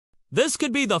This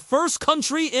could be the first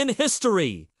country in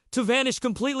history to vanish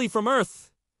completely from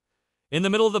Earth. In the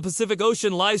middle of the Pacific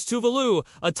Ocean lies Tuvalu,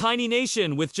 a tiny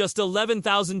nation with just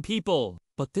 11,000 people.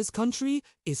 But this country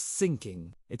is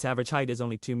sinking. Its average height is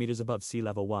only 2 meters above sea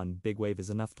level. One big wave is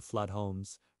enough to flood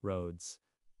homes, roads,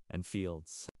 and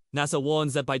fields. NASA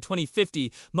warns that by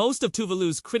 2050, most of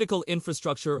Tuvalu's critical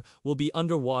infrastructure will be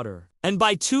underwater. And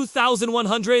by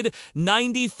 2100,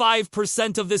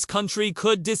 95% of this country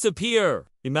could disappear.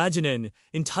 Imagine an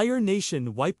entire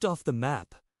nation wiped off the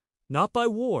map, not by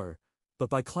war, but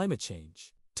by climate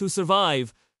change. To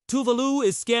survive, Tuvalu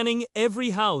is scanning every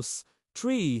house,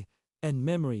 tree, and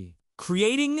memory,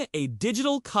 creating a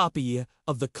digital copy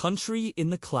of the country in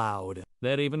the cloud.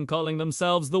 They're even calling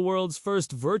themselves the world's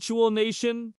first virtual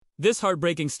nation. This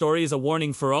heartbreaking story is a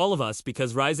warning for all of us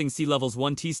because rising sea levels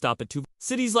 1T stop at Tuvalu.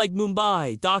 Cities like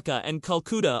Mumbai, Dhaka, and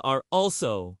Kolkata are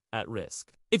also at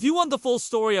risk. If you want the full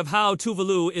story of how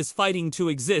Tuvalu is fighting to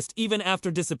exist even after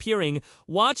disappearing,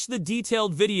 watch the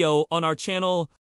detailed video on our channel.